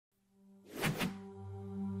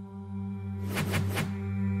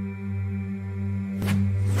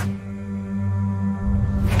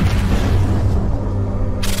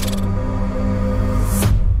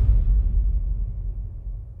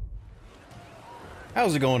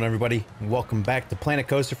How's it going, everybody? Welcome back to Planet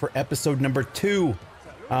Coaster for episode number 2.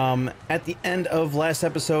 At the end of last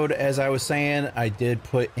episode, as I was saying, I did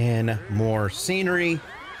put in more scenery,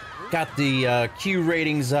 got the Q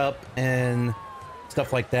ratings up and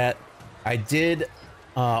stuff like that. I did,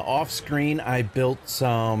 off screen, I built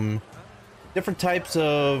some different types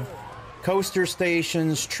of coaster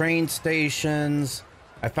stations, train stations.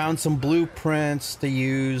 I found some blueprints to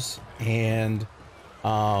use, and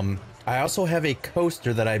I also have a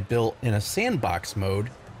coaster that I built in a sandbox mode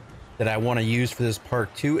that I want to use for this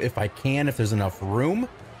park too, if I can, if there's enough room.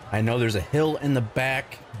 I know there's a hill in the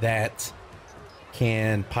back that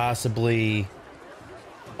can possibly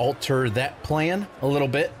alter that plan a little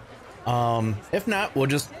bit. If not, we'll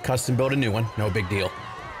just custom build a new one. No big deal.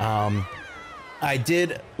 I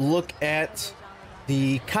did look at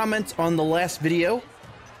the comments on the last video,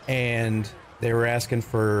 and they were asking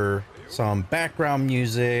for some background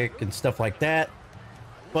music and stuff like that.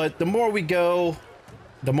 But the more we go,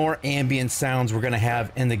 the more ambient sounds we're going to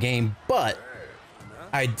have in the game. But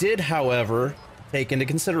I did, however, take into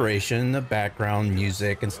consideration the background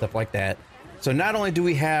music and stuff like that. So not only do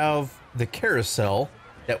we have the carousel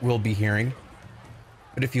that we'll be hearing,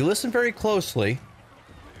 but if you listen very closely,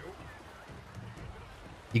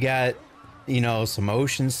 you got, you know, some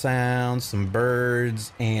ocean sounds, some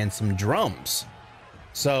birds, and some drums.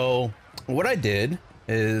 So what I did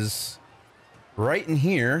is right in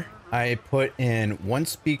here, I put in one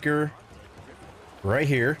speaker right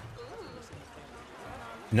here,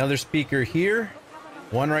 another speaker here,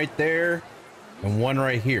 one right there, and one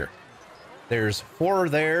right here. There's 4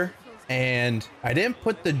 there, and I didn't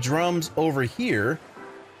put the drums over here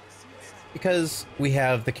because we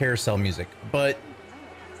have the carousel music, but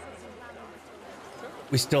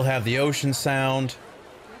we still have the ocean sound.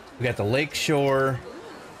 We got the lake shore.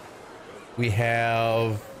 We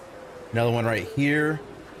have another one right here,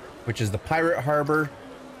 which is the Pirate Harbor.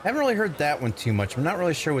 I haven't really heard that one too much. I'm not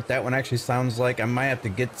really sure what that one actually sounds like. I might have to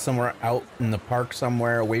get somewhere out in the park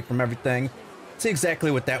somewhere away from everything. See exactly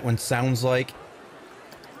what that one sounds like.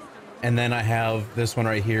 And then I have this one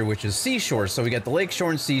right here, which is Seashore. So we got the lake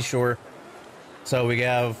shore and seashore. So we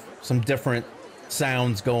have some different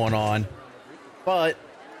sounds going on. But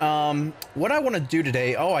what I want to do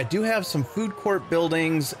today, I do have some food court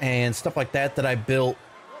buildings and stuff like that that I built,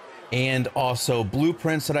 and also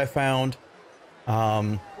blueprints that I found.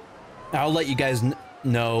 I'll let you guys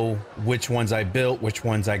know which ones I built, which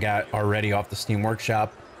ones I got already off the Steam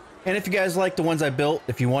Workshop. And if you guys like the ones I built,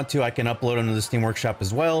 if you want to, I can upload them to the Steam Workshop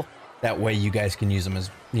as well. That way you guys can use them as,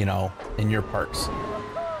 you know, in your parks.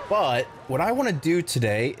 But what I want to do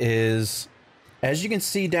today is, as you can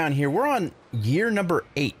see down here, we're on year number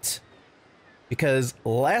 8. Because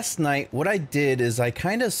last night, what I did is I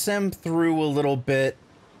kind of simmed through a little bit,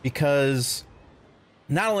 because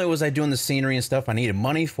not only was I doing the scenery and stuff, I needed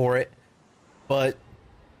money for it, but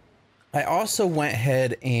I also went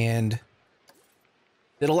ahead and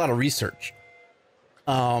did a lot of research.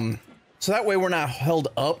 So that way we're not held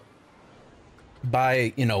up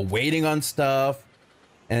by, you know, waiting on stuff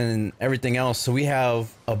and everything else. So we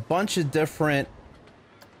have a bunch of different,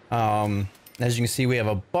 as you can see, we have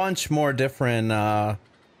a bunch more different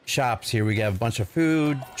shops here. We got a bunch of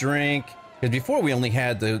food, drink, because before we only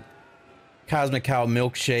had the Cosmic Cow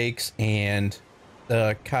milkshakes and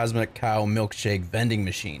the Cosmic Cow milkshake vending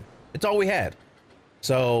machine. It's all we had.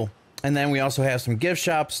 So, and then we also have some gift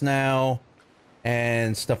shops now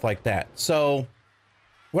and stuff like that. So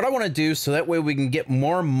what I want to do, so that way we can get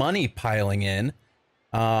more money piling in,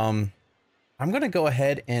 I'm going to go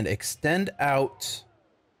ahead and extend out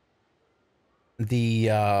the,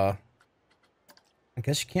 I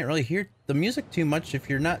guess you can't really hear the music too much if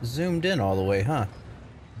you're not zoomed in all the way, huh?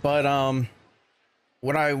 But,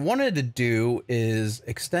 what I wanted to do is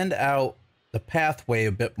extend out the pathway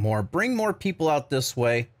a bit more, bring more people out this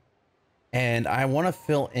way, and I want to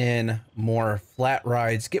fill in more flat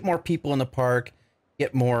rides, get more people in the park,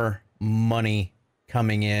 get more money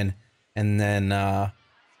coming in, and then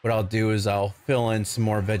what I'll do is I'll fill in some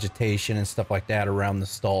more vegetation and stuff like that around the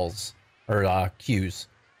stalls, or queues.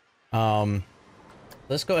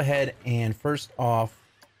 Let's go ahead and first off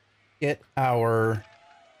get our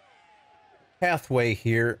pathway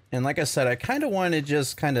here, and like I said, I kind of want to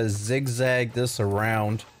just kind of zigzag this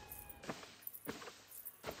around.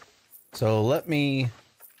 So let me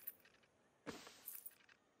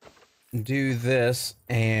do this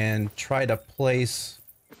and try to place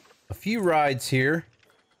a few rides here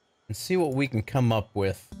and see what we can come up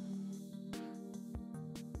with.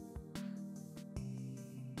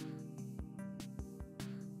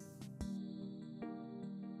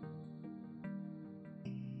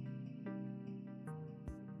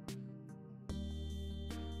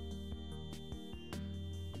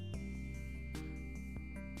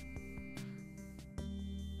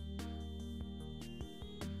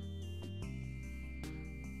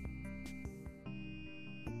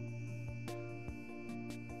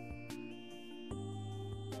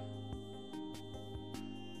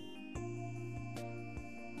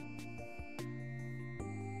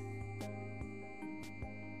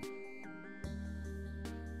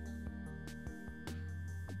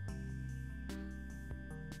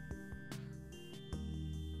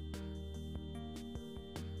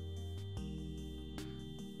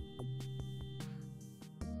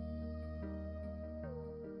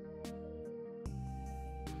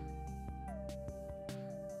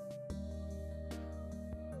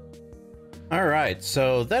 All right,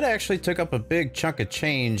 so that actually took up a big chunk of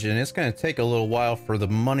change, and it's going to take a little while for the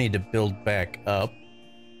money to build back up.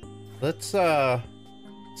 Let's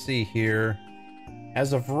see here.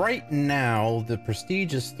 As of right now, the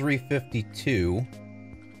prestige is 352.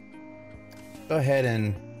 Go ahead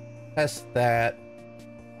and test that.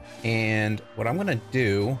 And what I'm going to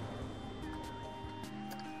do,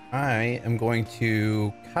 I am going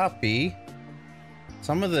to copy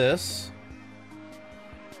some of this.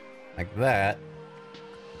 Like that.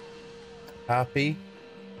 Copy.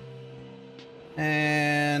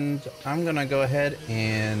 And I'm gonna go ahead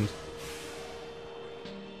and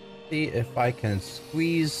see if I can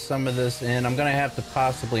squeeze some of this in. I'm gonna have to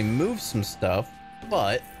possibly move some stuff,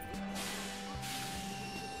 but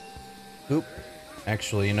oop.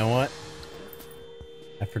 Actually, you know what?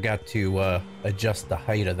 I forgot to adjust the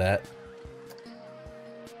height of that.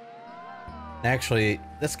 Actually,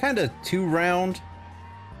 that's kind of too round.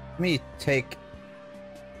 Let me take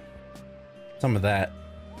some of that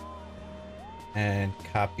and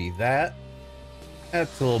copy that.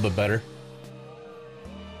 That's a little bit better.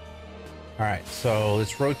 All right, so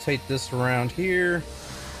let's rotate this around here.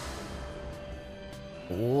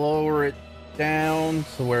 Lower it down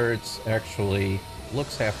to where it's actually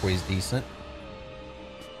looks halfway decent.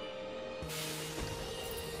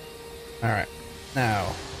 All right,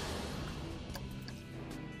 now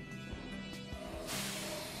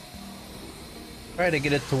try to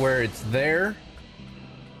get it to where it's there.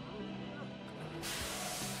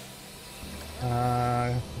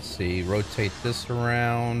 Let's see, rotate this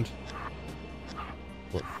around.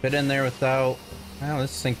 Will it fit in there without... Well,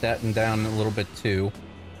 let's sink that down a little bit too.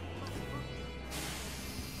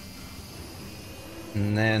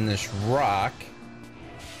 And then this rock.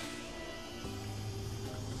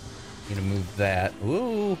 Need to move that.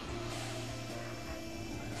 Ooh.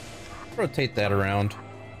 Rotate that around.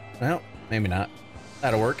 Well, maybe not.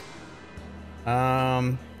 That'll work.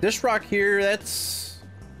 This rock here, that's...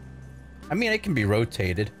 I mean, it can be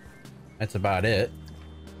rotated. That's about it.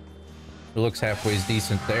 It looks halfway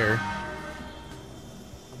decent there.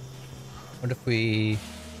 What if we...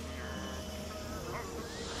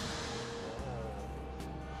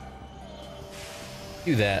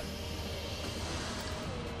 do that?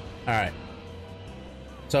 Alright.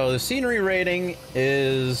 So the scenery rating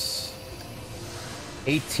is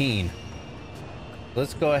 18.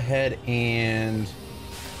 Let's go ahead and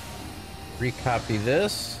recopy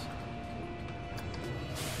this.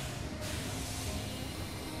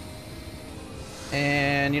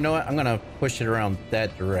 And you know what? I'm gonna push it around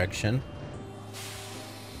that direction.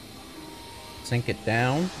 Sink it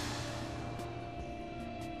down.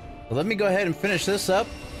 So let me go ahead and finish this up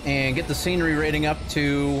and get the scenery rating up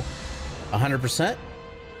to 100%.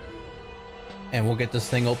 And we'll get this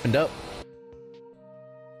thing opened up.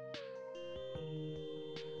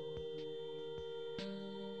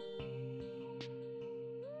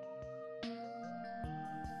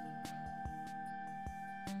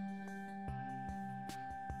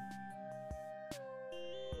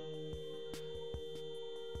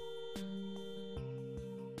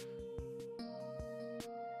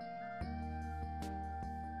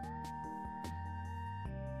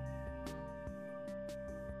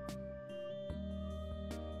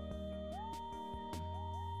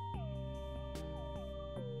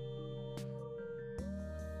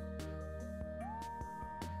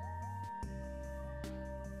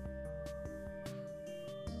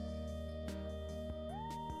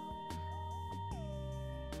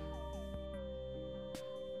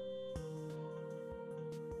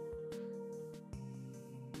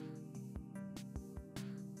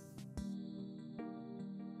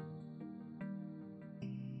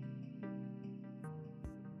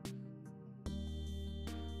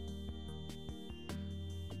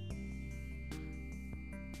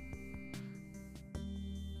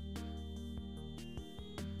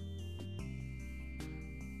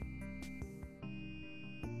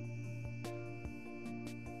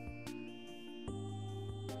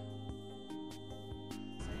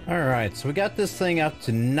 All right, so we got this thing up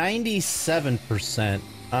to 97%.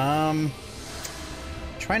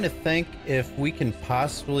 Trying to think if we can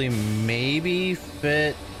possibly maybe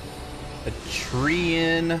fit a tree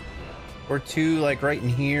in or two, like right in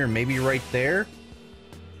here, maybe right there.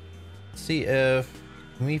 Let's see if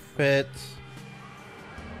can we fit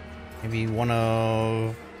maybe one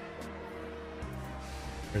of...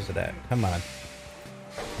 Where's it at? Come on.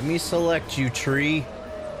 Let me select you, tree.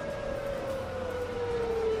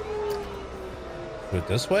 Do it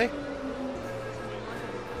this way?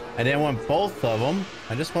 I didn't want both of them.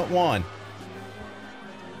 I just want one.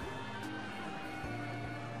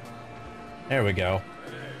 There we go.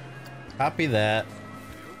 Copy that.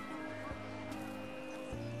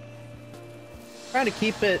 Trying to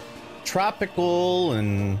keep it tropical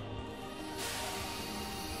and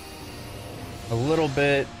a little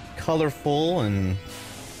bit colorful, and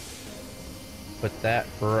put that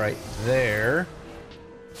right there.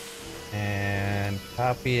 And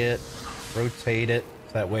copy it, rotate it,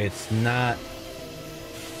 so that way it's not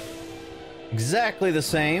exactly the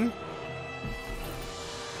same.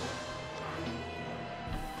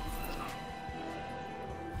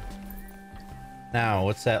 Now,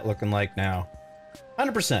 what's that looking like now?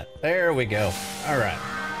 100%. There we go. All right.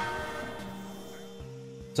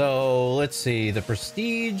 So let's see. The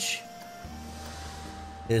prestige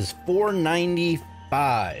is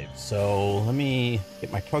 495. So let me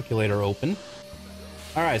get my calculator open.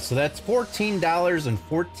 All right. So that's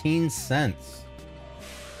 $14.14.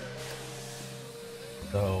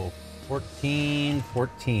 So 14,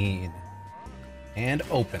 and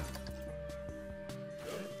open.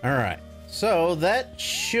 All right. So that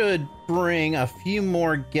should bring a few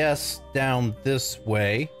more guests down this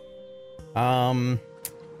way. Why'd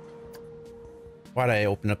I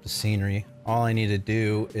open up the scenery? All I need to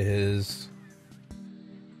do is...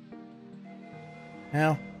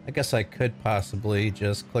 Well, I guess I could possibly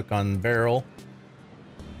just click on the barrel.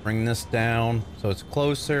 Bring this down so it's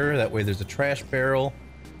closer. That way there's a trash barrel.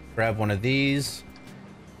 Grab one of these.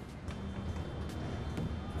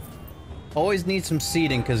 Always need some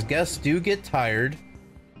seating because guests do get tired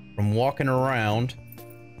from walking around.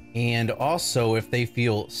 And also if they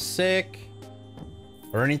feel sick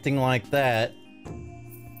or anything like that,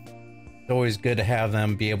 it's always good to have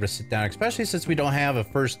them be able to sit down, especially since we don't have a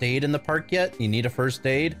first aid in the park yet. You need a first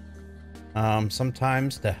aid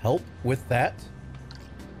sometimes to help with that.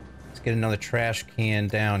 Let's get another trash can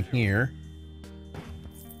down here.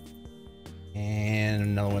 And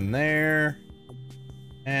another one there.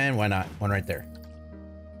 And why not? One right there.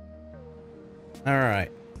 All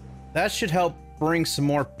right. That should help bring some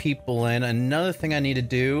more people in. Another thing I need to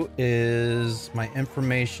do is my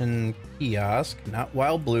information kiosk, not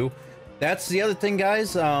Wild Blue. That's the other thing,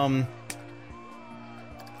 guys.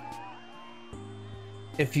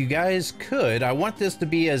 If you guys could, I want this to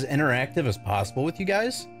be as interactive as possible with you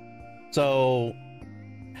guys. So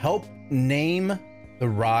help name the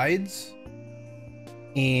rides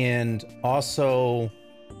and also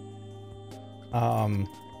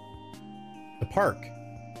the park.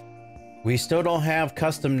 We still don't have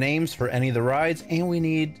custom names for any of the rides, and we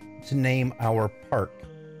need to name our park.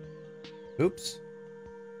 Oops.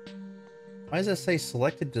 Why does that say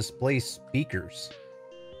selected display speakers?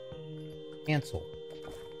 Cancel.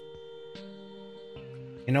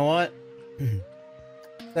 You know what?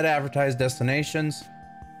 Set advertised destinations.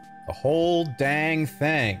 The whole dang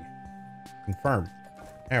thing. Confirm.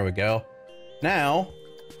 There we go. Now,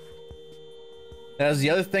 that was the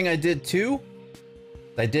other thing I did too.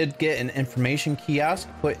 I did get an information kiosk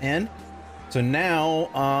put in. So now,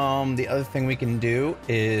 the other thing we can do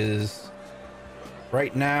is,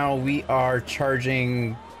 right now we are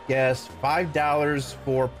charging guests $5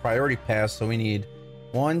 for priority pass. So we need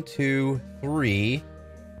 1, 2, 3,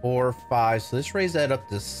 4, 5. So let's raise that up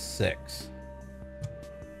to 6.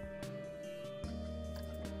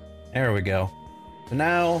 There we go. So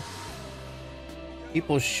now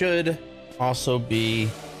people should also be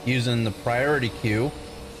using the priority queue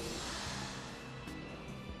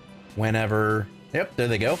whenever. Yep, there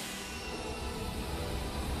they go.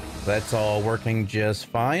 That's all working just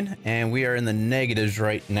fine, and we are in the negatives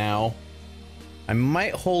right now. I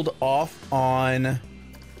might hold off on...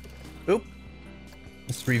 Oop.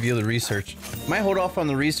 Let's review the research. Might hold off on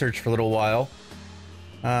the research for a little while.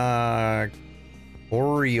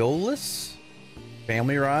 Aureolus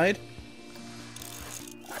family ride.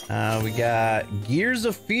 We got Gears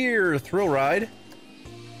of Fear thrill ride,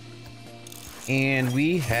 and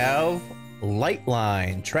we have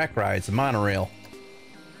Lightline track rides, the monorail,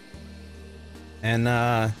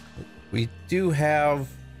 and we do have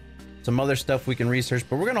some other stuff we can research,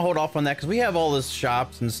 but we're gonna hold off on that because we have all this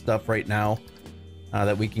shops and stuff right now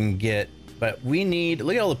that we can get. But we need,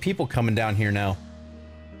 look at all the people coming down here now,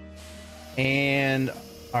 and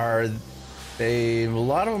a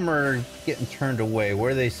lot of them are getting turned away.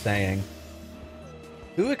 What are they saying?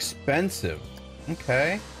 Too expensive.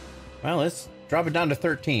 Okay. Well, let's drop it down to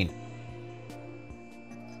 13.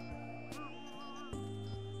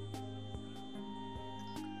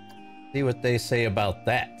 See what they say about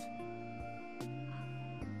that.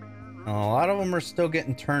 A lot of them are still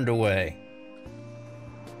getting turned away.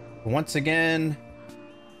 Once again,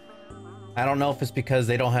 I don't know if it's because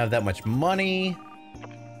they don't have that much money.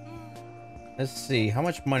 Let's see, how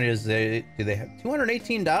much money do they have?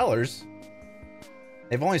 $218.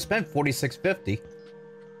 They've only spent $46.50.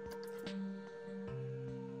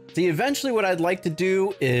 See, eventually what I'd like to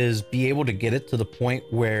do is be able to get it to the point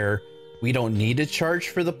where we don't need to charge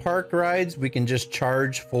for the park rides. We can just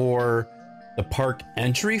charge for the park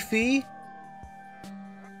entry fee,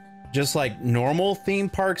 just like normal theme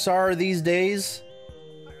parks are these days.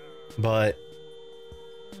 But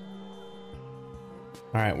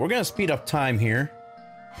all right, we're gonna speed up time here.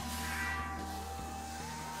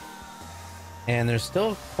 And there's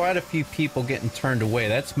still quite a few people getting turned away.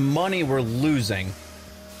 That's money we're losing.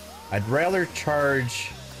 I'd rather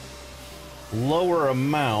charge lower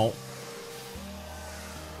amount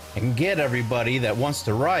and get everybody that wants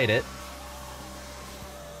to ride it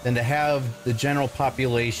than to have the general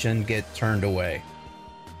population get turned away.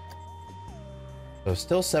 So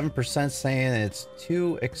still 7% saying it's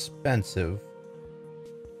too expensive.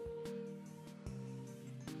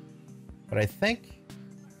 But I think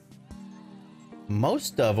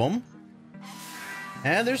most of them,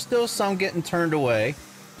 and there's still some getting turned away,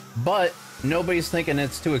 but nobody's thinking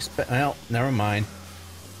it's too expensive. Well, never mind.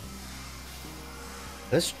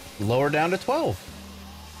 Let's lower down to 12.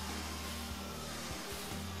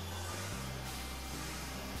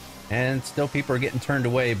 And still people are getting turned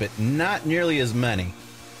away, but not nearly as many.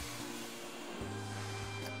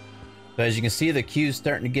 So as you can see, the queue's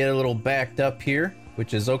starting to get a little backed up here,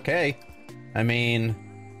 which is okay. I mean,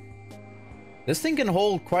 this thing can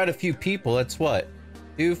hold quite a few people. That's what?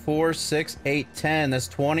 2, 4, 6, 8, 10. That's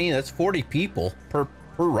 20. That's 40 people per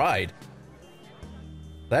ride.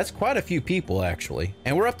 That's quite a few people, actually.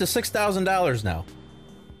 And we're up to $6,000 now.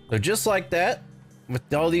 So just like that,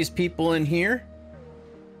 with all these people in here.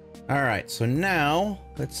 All right, so now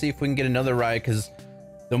let's see if we can get another ride, because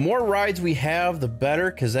the more rides we have, the better,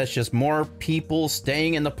 because that's just more people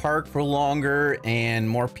staying in the park for longer and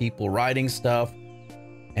more people riding stuff.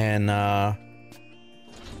 And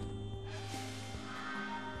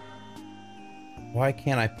why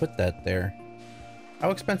can't I put that there?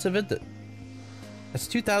 How expensive is it? That's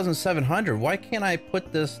 $2,700. Why can't I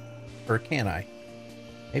put this, or can I?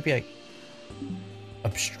 Maybe I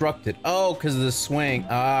obstruct it. Oh, because of the swing.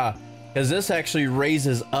 Ah, because this actually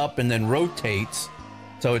raises up and then rotates.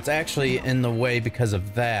 So it's actually in the way because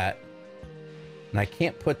of that. And I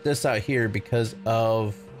can't put this out here because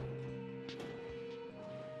of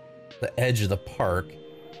the edge of the park.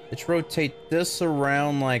 Let's rotate this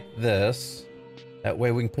around like this. That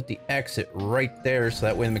way we can put the exit right there, so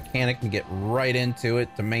that way the mechanic can get right into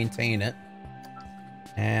it to maintain it.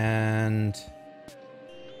 And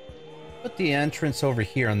put the entrance over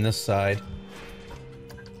here on this side.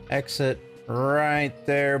 Exit right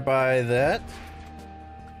there by that.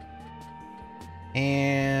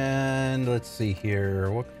 And let's see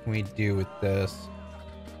here. What can we do with this?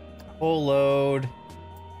 Full load.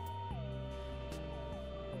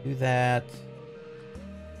 Do that.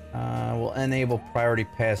 We'll enable priority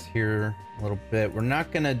pass here a little bit. We're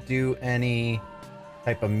not gonna do any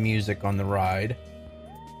type of music on the ride.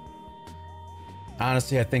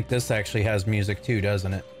 Honestly, I think this actually has music too,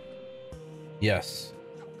 doesn't it? Yes.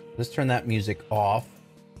 Let's turn that music off.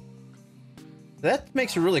 That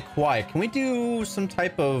makes it really quiet. Can we do some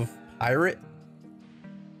type of pirate?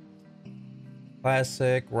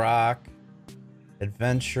 Classic, rock,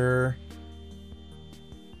 adventure.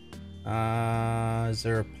 Is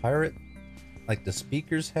there a pirate like the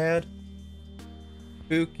speakers had?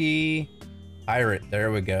 Spooky pirate.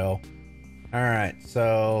 There we go. All right,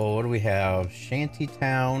 so what do we have?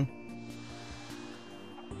 Shantytown.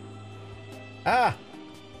 Ah!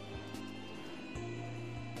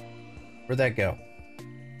 Where'd that go?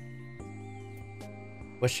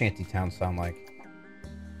 What's Shantytown sound like?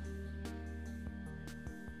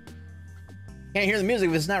 Can't hear the music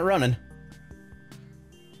if it's not running.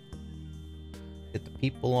 Get the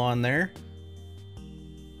people on there.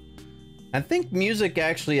 I think music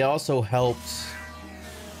actually also helps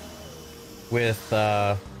with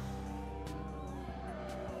the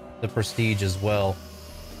prestige as well.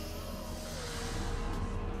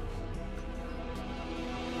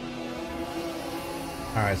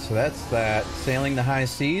 All right, so that's that. Sailing the high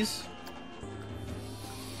seas.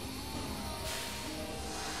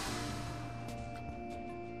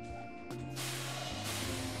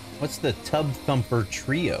 What's the Tub Thumper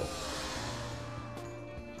Trio?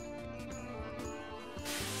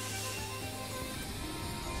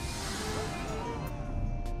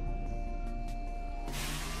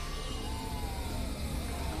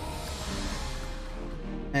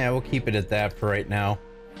 Yeah, we'll keep it at that for right now.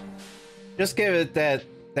 Just give it that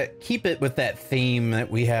keep it with that theme that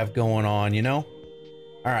we have going on, you know?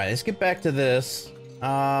 All right, let's get back to this.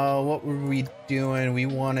 What were we doing? We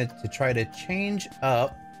wanted to try to change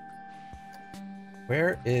up.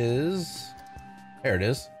 Where is... There it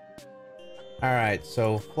is. All right,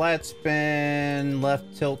 so flat spin,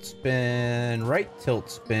 left tilt spin, right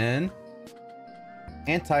tilt spin,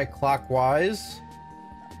 anti-clockwise,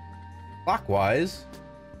 clockwise,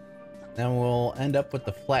 then we'll end up with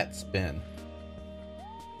the flat spin.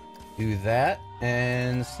 Do that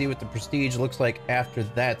and see what the prestige looks like after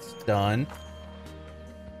that's done.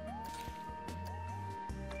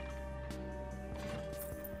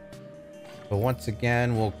 But once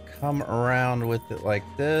again, we'll come around with it like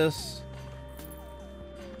this.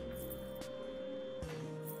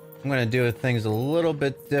 I'm going to do things a little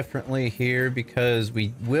bit differently here because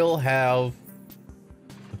we will have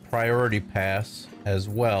the priority pass as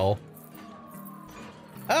well.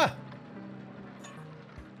 Ah!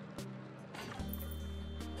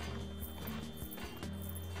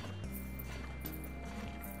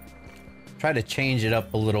 Try to change it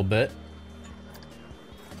up a little bit.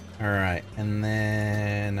 All right, and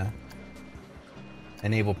then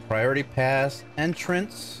enable priority pass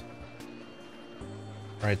entrance.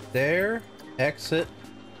 Right there, exit.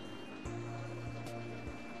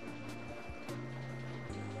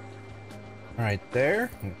 Right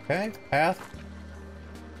there, okay, path.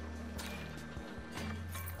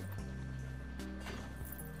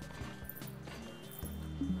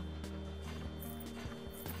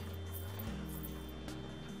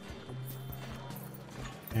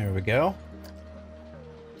 There we go.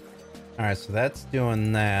 All right, so that's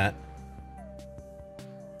doing that.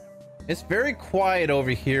 It's very quiet over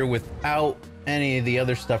here without any of the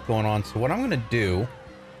other stuff going on. So what I'm gonna do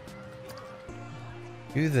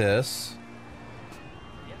this.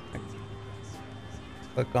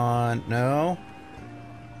 Click on, no.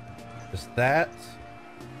 Just that.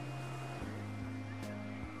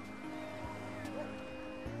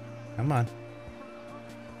 Come on.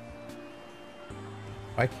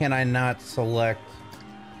 Why can't I not select?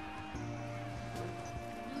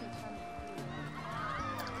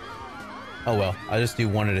 Oh well, I'll just do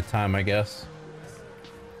one at a time, I guess.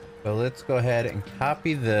 So let's go ahead and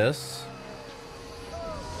copy this.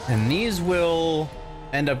 And these will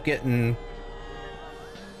end up getting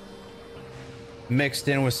mixed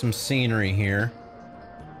in with some scenery here.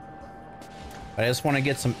 I just want to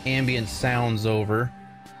get some ambient sounds over.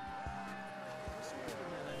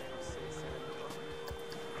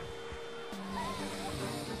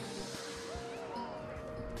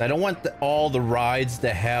 I don't want all the rides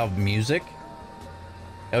to have music.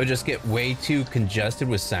 It would just get way too congested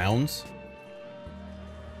with sounds.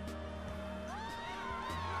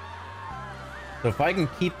 So if I can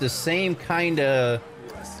keep the same kind of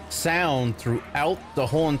sound throughout the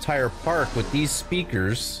whole entire park with these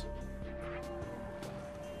speakers.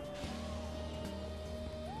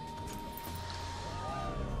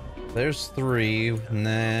 There's 3, and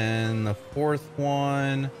then the 4th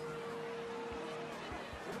one.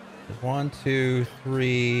 1, 2,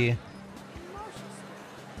 3.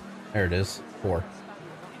 There it is. 4.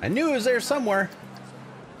 I knew it was there somewhere.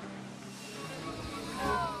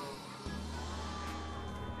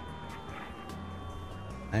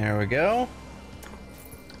 There we go.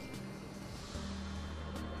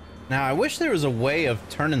 Now I wish there was a way of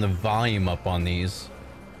turning the volume up on these.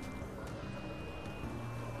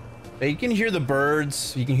 But you can hear the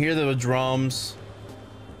birds, you can hear the drums.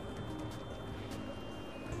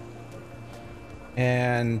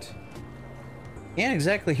 And can't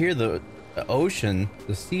exactly hear the ocean,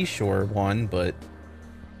 the seashore one, but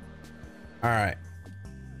all right.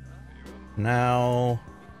 Now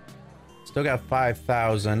still got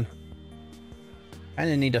 5,000.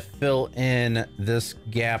 Kind of need to fill in this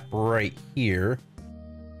gap right here.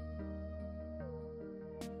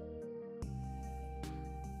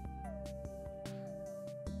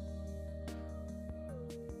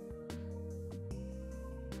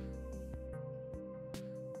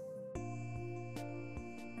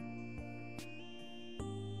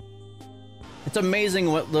 It's amazing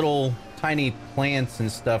what little tiny plants and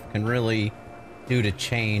stuff can really do to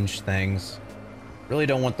change things. Really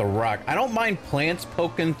don't want the rock. I don't mind plants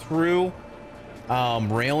poking through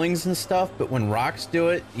railings and stuff, but when rocks do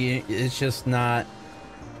it, it's just not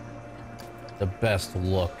the best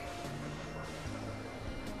look.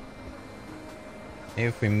 Maybe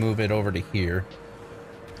if we move it over to here.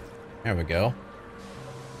 There we go.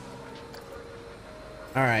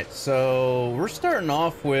 All right, so we're starting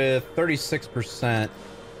off with 36%.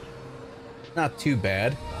 Not too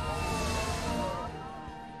bad.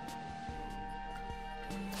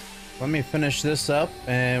 Let me finish this up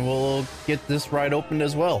and we'll get this ride opened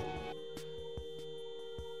as well.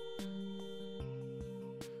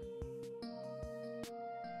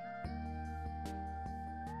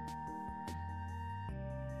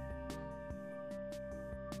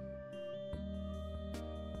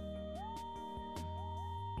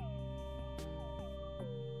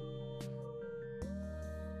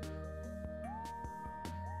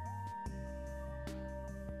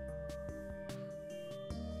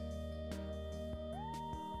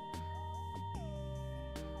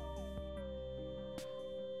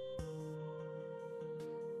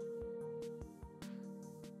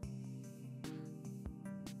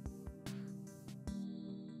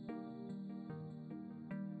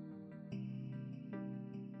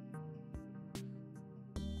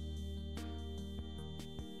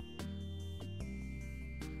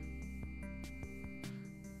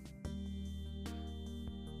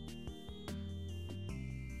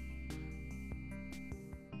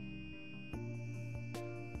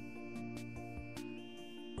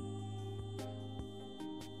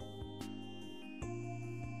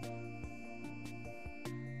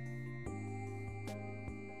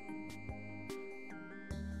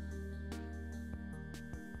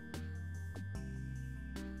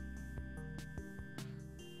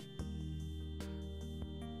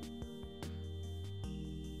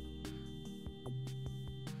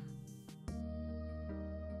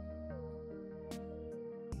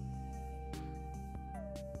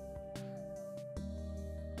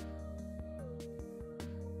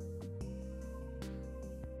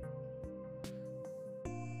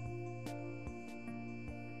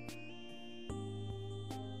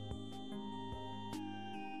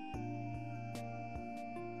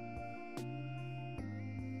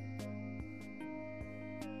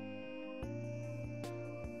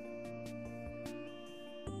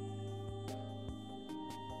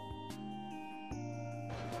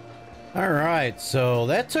 All right, so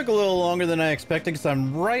that took a little longer than I expected because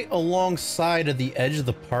I'm right alongside of the edge of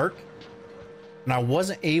the park, and I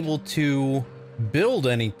wasn't able to build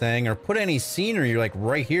anything or put any scenery like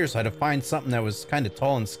right here, so I had to find something that was kind of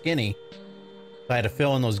tall and skinny. So I had to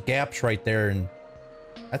fill in those gaps right there, and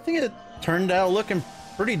I think it turned out looking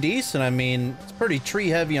pretty decent. I mean, it's pretty tree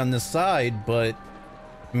heavy on this side, but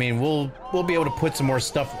I mean, we'll be able to put some more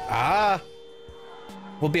stuff.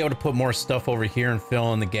 We'll be able to put more stuff over here and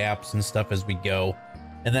fill in the gaps and stuff as we go.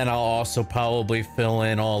 And then I'll also probably fill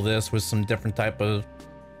in all this with some different type of,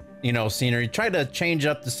 you know, scenery. Try to change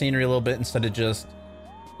up the scenery a little bit instead of just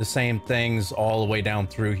the same things all the way down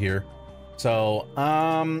through here. So,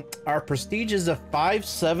 our prestige is a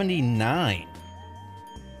 579.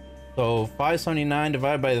 So 579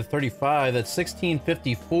 divided by the 35, that's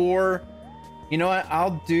 1654. You know what?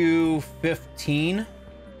 I'll do 15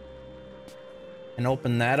 and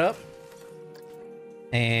open that up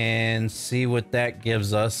and see what that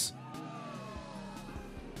gives us.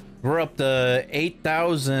 We're up to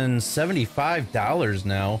 $8,075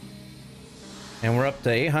 now, and we're up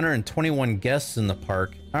to 821 guests in the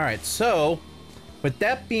park. All right, so with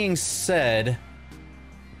that being said,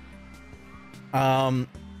 I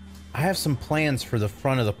have some plans for the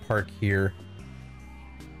front of the park here.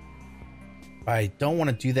 I don't want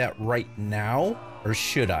to do that right now, or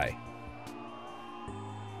should I?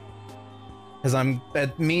 Because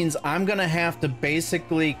that means I'm gonna have to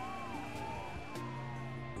basically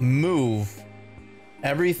move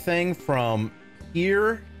everything from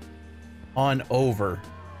here on over.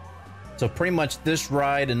 So pretty much this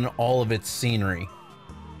ride and all of its scenery.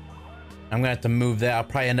 I'm gonna have to move that. I'll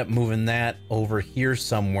probably end up moving that over here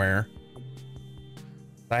somewhere.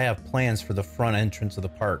 I have plans for the front entrance of the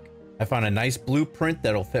park. I found a nice blueprint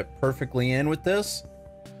that'll fit perfectly in with this,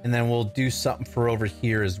 and then we'll do something for over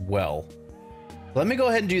here as well. Let me go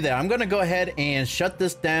ahead and do that. I'm gonna go ahead and shut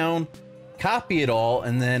this down, copy it all,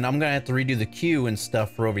 and then I'm gonna have to redo the queue and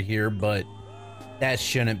stuff for over here, but that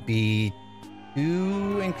shouldn't be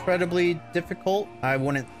too incredibly difficult, I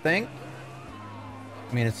wouldn't think.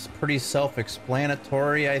 I mean, it's pretty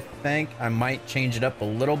self-explanatory, I think. I might change it up a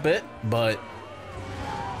little bit, but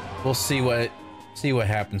we'll see what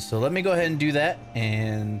happens. So let me go ahead and do that,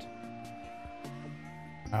 and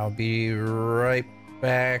I'll be right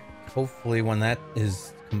back, hopefully when that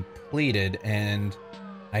is completed and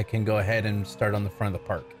I can go ahead and start on the front of the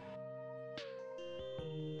park.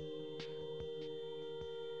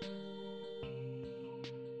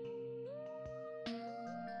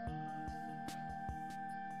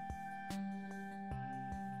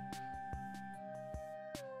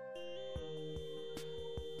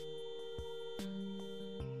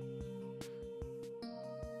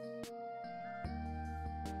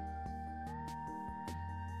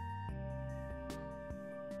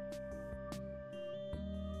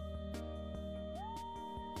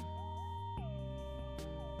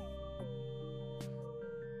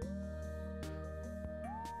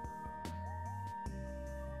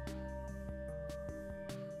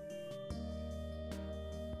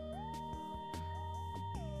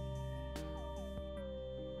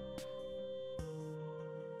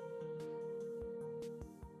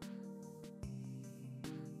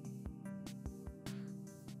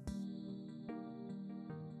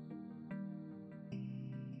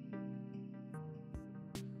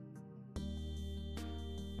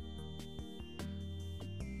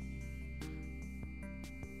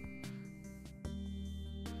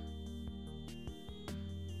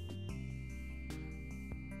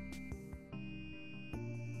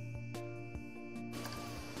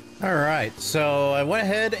 All right, so I went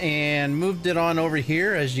ahead and moved it on over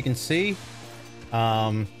here, as you can see.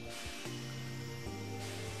 I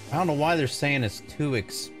don't know why they're saying it's too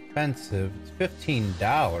expensive. It's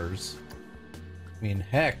 $15. I mean,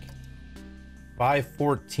 heck,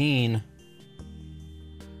 $5.14.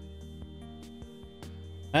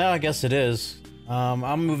 Well, I guess it is.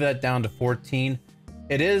 I'll move that down to 14.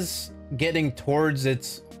 It is getting towards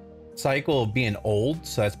its cycle of being old,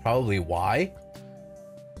 so that's probably why.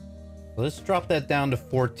 Let's drop that down to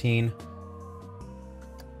 14.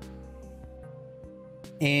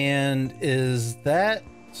 And is that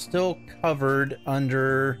still covered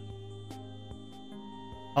under...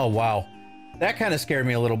 Oh, wow. That kind of scared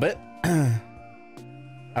me a little bit. I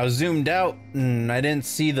was zoomed out and I didn't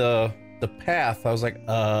see the path. I was like,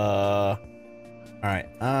 all right,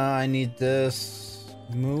 I need this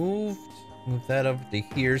moved. Move that over to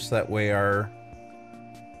here so that way our...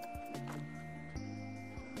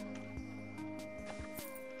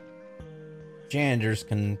 janitors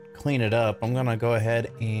can clean it up. I'm gonna go ahead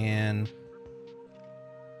and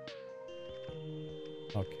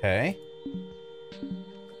Okay.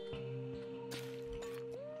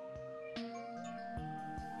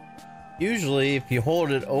 Usually, if you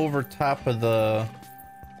hold it over top of the...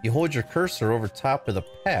 You hold your cursor over top of the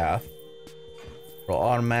path, it'll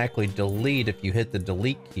automatically delete if you hit the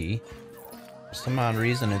delete key. For some odd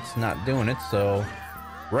reason, it's not doing it, so...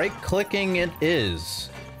 Right-clicking it is.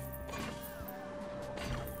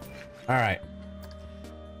 Alright.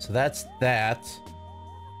 So that's that.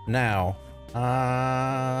 Now,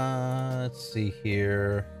 let's see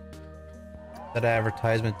here. That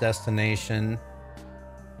advertisement destination.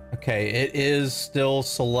 Okay, it is still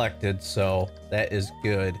selected, so that is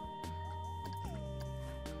good.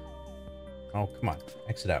 Oh, come on.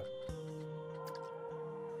 Exit out.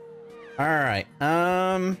 Alright,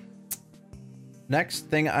 next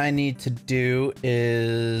thing I need to do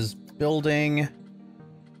is building...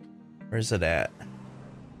 Where's it at?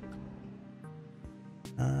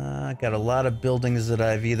 Got a lot of buildings that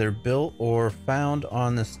I've either built or found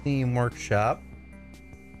on the Steam Workshop.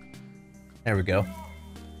 There we go.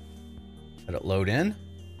 Let it load in.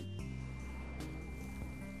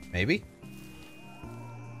 Maybe.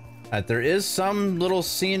 There is some little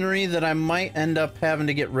scenery that I might end up having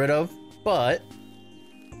to get rid of, but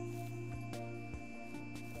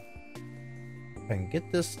if I can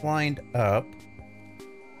get this lined up.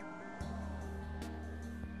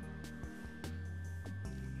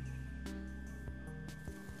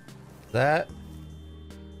 That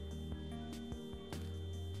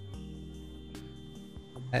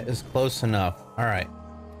is close enough. All right,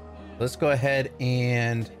 let's go ahead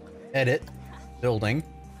and edit building.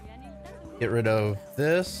 Get rid of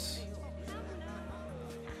this.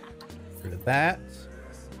 Get rid of that.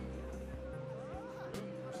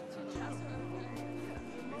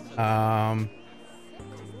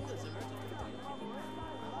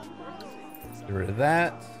 Get rid of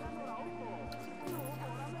that.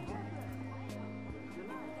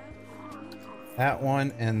 That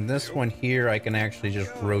one and this one here I can actually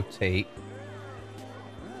just rotate.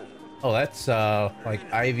 Oh, that's like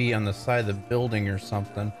ivy on the side of the building or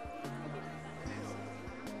something.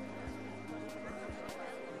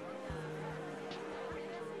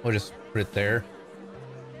 We'll just put it there.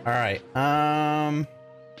 All right.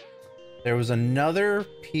 There was another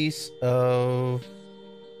piece of...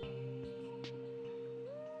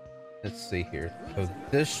 Let's see here. So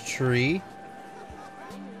this tree...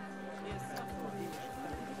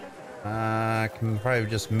 I can probably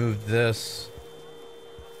just move this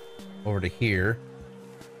over to here.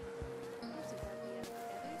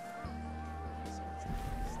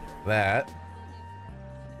 That.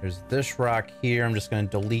 There's this rock here. I'm just going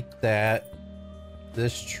to delete that.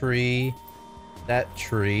 This tree. That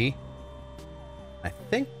tree. I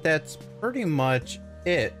think that's pretty much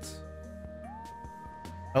it.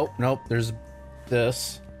 Oh, nope. There's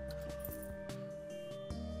this.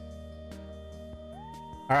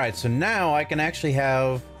 Alright, so now I can actually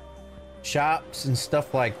have shops and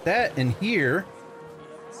stuff like that in here.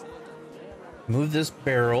 Move this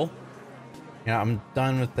barrel. Yeah, I'm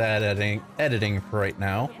done with that editing for right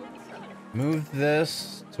now. Move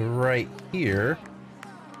this to right here.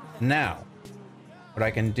 Now, what I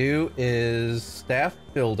can do is staff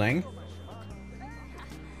building.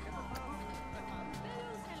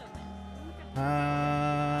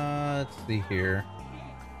 Let's see here.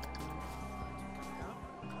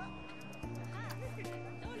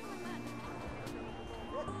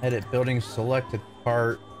 Edit building selected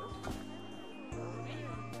part.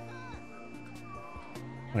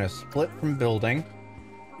 I'm gonna split from building.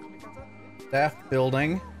 Staff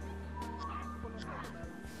building.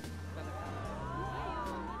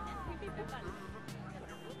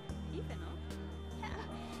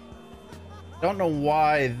 Don't know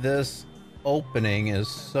why this opening is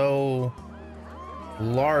so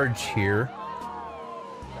large here.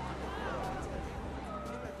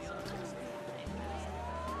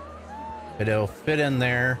 But it'll fit in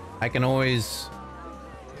there. I can always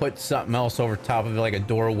put something else over top of it, like a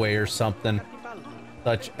doorway or something,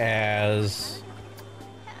 such as...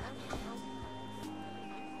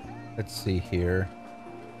 Let's see here.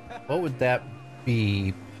 What would that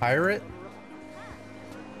be? Pirate?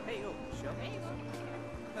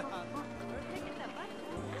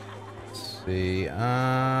 Let's see.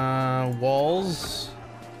 Walls.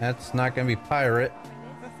 That's not gonna be pirate.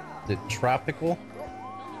 Is it tropical?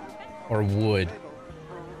 Or wood?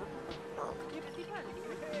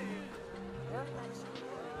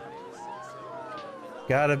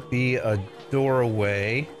 Gotta be a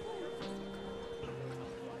doorway.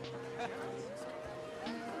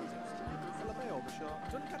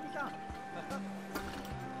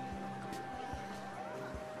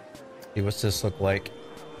 See, what's this look like?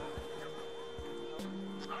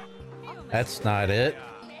 That's not it.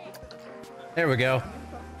 There we go.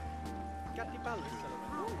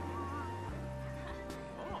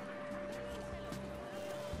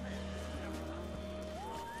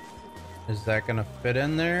 Is that gonna fit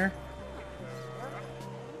in there?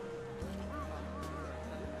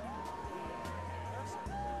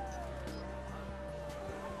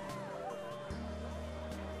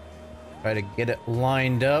 Try to get it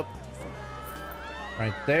lined up.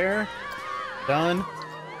 Right there. Done.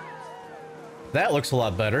 That looks a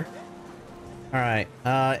lot better. All right.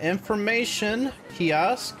 Information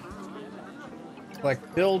kiosk.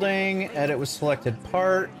 Select building. Edit with selected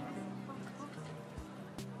part.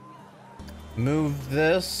 Move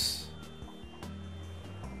this.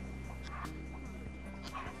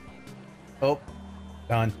 Oh,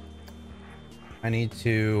 done. I need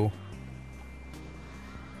to.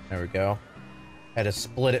 There we go. Had to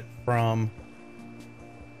split it from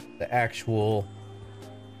the actual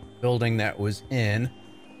building that was in.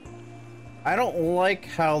 I don't like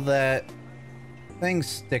how that thing's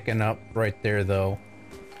sticking up right there though.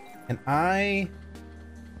 And let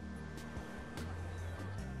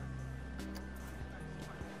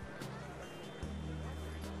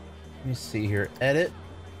me see here. Edit.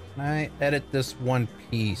 Can I edit this one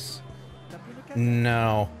piece?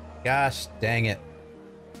 No. Gosh dang it.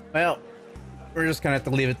 Well, we're just gonna have to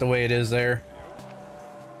leave it the way it is there.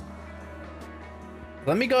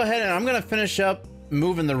 Let me go ahead and I'm gonna finish up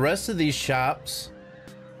moving the rest of these shops.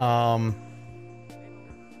 I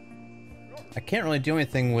can't really do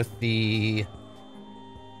anything with the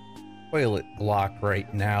toilet block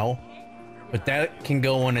right now, but that can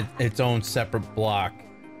go on its own separate block.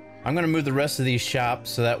 I'm gonna move the rest of these shops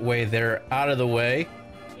so that way they're out of the way.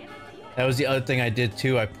 That was the other thing I did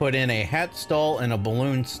too. I put in a hat stall and a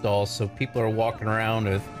balloon stall so people are walking around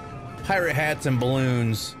with pirate hats and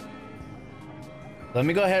balloons. Let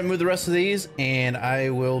me go ahead and move the rest of these and I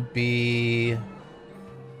will be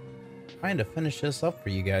trying to finish this up for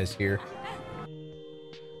you guys here.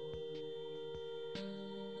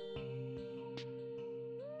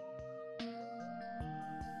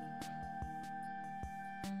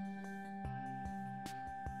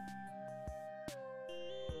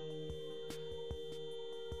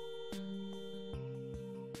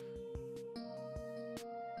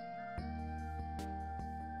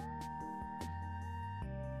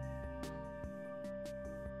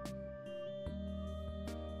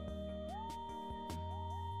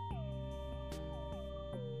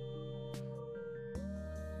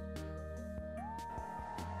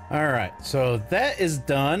 All right, so that is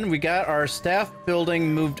done. We got our staff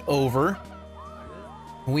building moved over.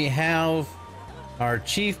 We have our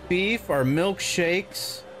chief beef, our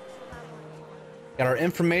milkshakes, got our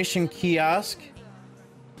information kiosk,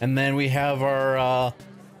 and then we have our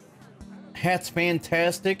Hats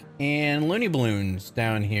Fantastic and Looney Balloons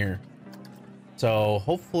down here. So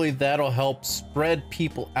hopefully that'll help spread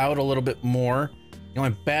people out a little bit more. The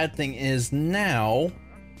only bad thing is now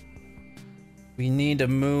we need to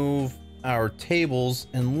move our tables,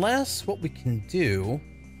 unless what we can do,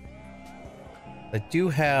 I do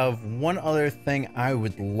have one other thing I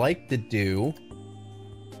would like to do.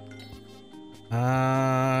 Can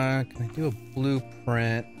I do a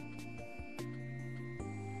blueprint?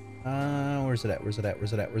 Where's it at? Where's it at?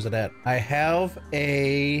 Where's it at? Where's it at? I have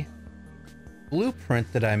a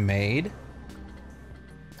blueprint that I made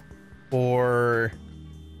for,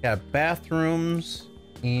 yeah, bathrooms,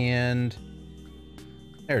 and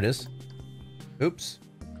there it is. Oops.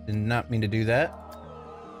 Did not mean to do that.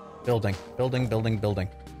 Building, building, building, building.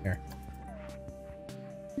 Here.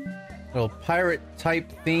 Little pirate type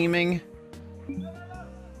theming.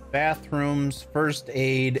 Bathrooms, first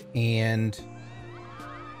aid, and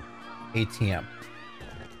ATM.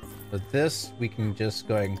 But this, we can just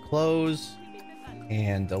go ahead and close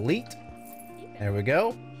and delete. There we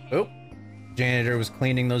go. Oh, janitor was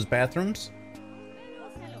cleaning those bathrooms.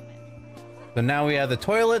 So now we have the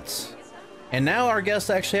toilets, and now our guests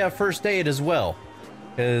actually have first aid as well.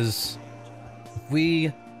 Because if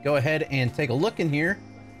we go ahead and take a look in here,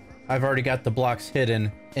 I've already got the blocks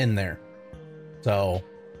hidden in there. So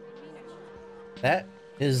that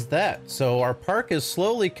is that. So our park has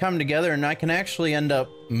slowly come together, and I can actually end up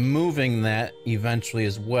moving that eventually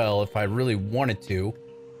as well if I really wanted to.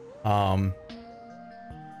 And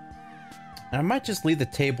I might just leave the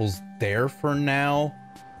tables there for now.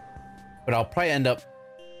 But I'll probably end up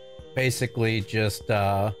basically just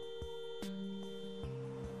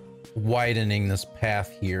widening this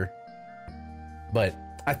path here. But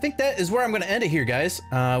I think that is where I'm going to end it here, guys.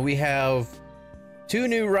 We have 2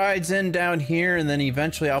 new rides in down here, and then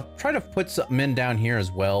eventually I'll try to put something in down here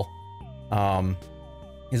as well.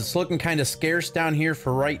 It's looking kind of scarce down here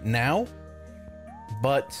for right now.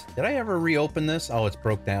 But did I ever reopen this? Oh, it's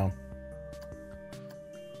broke down.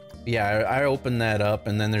 Yeah, I opened that up,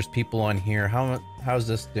 and then there's people on here. How's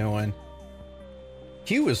this doing?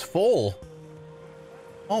 Queue is full.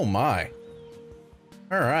 Oh my.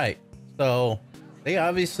 All right. So they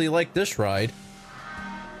obviously like this ride.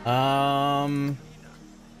 That's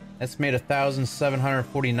made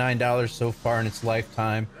 $1,749 so far in its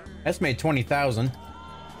lifetime. That's made $20,000.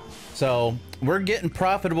 So we're getting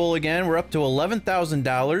profitable again. We're up to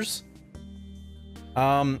 $11,000.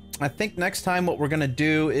 I think next time what we're gonna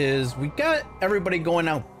do is we got everybody going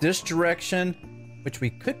out this direction, which we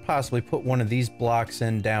could possibly put one of these blocks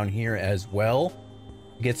in down here as well.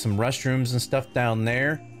 Get some restrooms and stuff down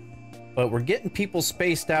there. But we're getting people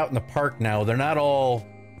spaced out in the park now. They're not all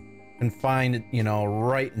confined, you know,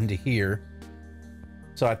 right into here.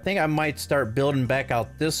 So I think I might start building back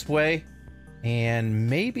out this way, and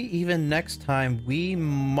maybe even next time we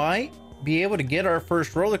might be able to get our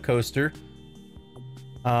first roller coaster.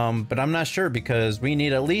 But I'm not sure, because we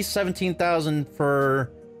need at least 17,000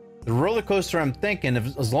 for the roller coaster. I'm thinking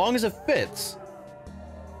as long as it fits.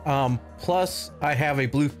 Plus I have a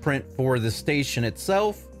blueprint for the station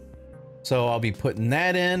itself, so I'll be putting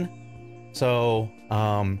that in. So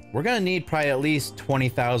we're gonna need probably at least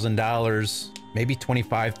 $20,000, maybe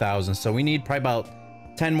 25,000. So we need probably about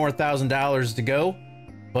 $10,000 more to go.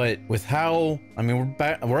 But with how, I mean,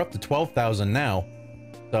 we're up to 12,000 now.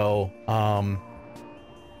 So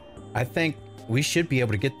I think we should be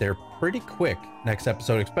able to get there pretty quick next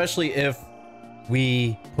episode, especially if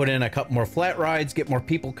we put in a couple more flat rides, get more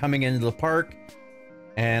people coming into the park.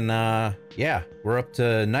 And yeah, we're up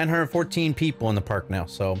to 914 people in the park now.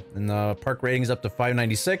 So, and the park rating is up to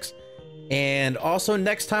 596. And also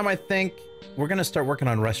next time, I think we're gonna start working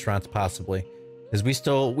on restaurants possibly, because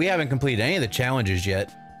we haven't completed any of the challenges yet.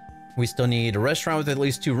 We still need a restaurant with at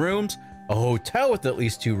least 2 rooms, a hotel with at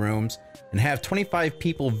least 2 rooms, and have 25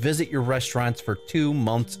 people visit your restaurants for 2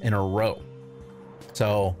 months in a row.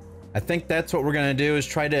 So I think that's what we're gonna do, is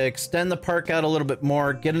try to extend the park out a little bit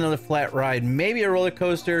more, get another flat ride, maybe a roller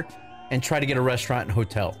coaster, and try to get a restaurant and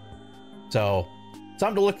hotel. So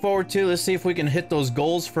something to look forward to. Let's see if we can hit those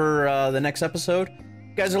goals for the next episode. If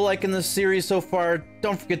you guys are liking this series so far,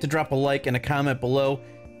 don't forget to drop a like and a comment below.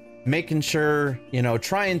 Making sure, you know,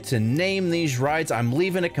 trying to name these rides. I'm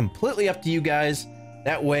leaving it completely up to you guys.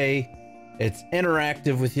 That way it's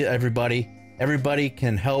interactive with you, everybody. Everybody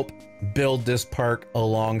can help build this park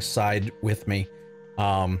alongside with me.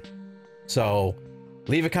 So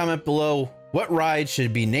leave a comment below what ride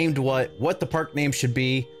should be named what the park name should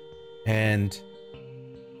be, and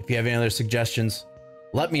if you have any other suggestions,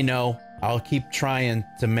 let me know. I'll keep trying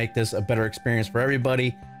to make this a better experience for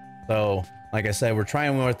everybody. So like I said, we're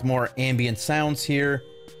trying with more ambient sounds here,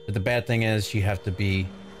 but the bad thing is you have to be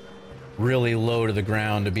really low to the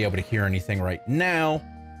ground to be able to hear anything right now.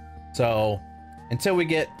 So until we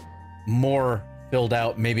get more filled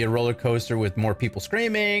out, maybe a roller coaster with more people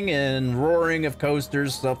screaming and roaring of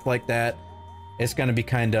coasters, stuff like that, it's going to be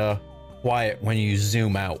kind of quiet when you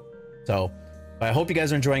zoom out. So I hope you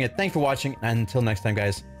guys are enjoying it. Thanks for watching, and until next time,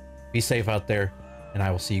 guys, be safe out there, and I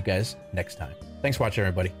will see you guys next time. Thanks for watching,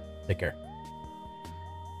 everybody. Take care.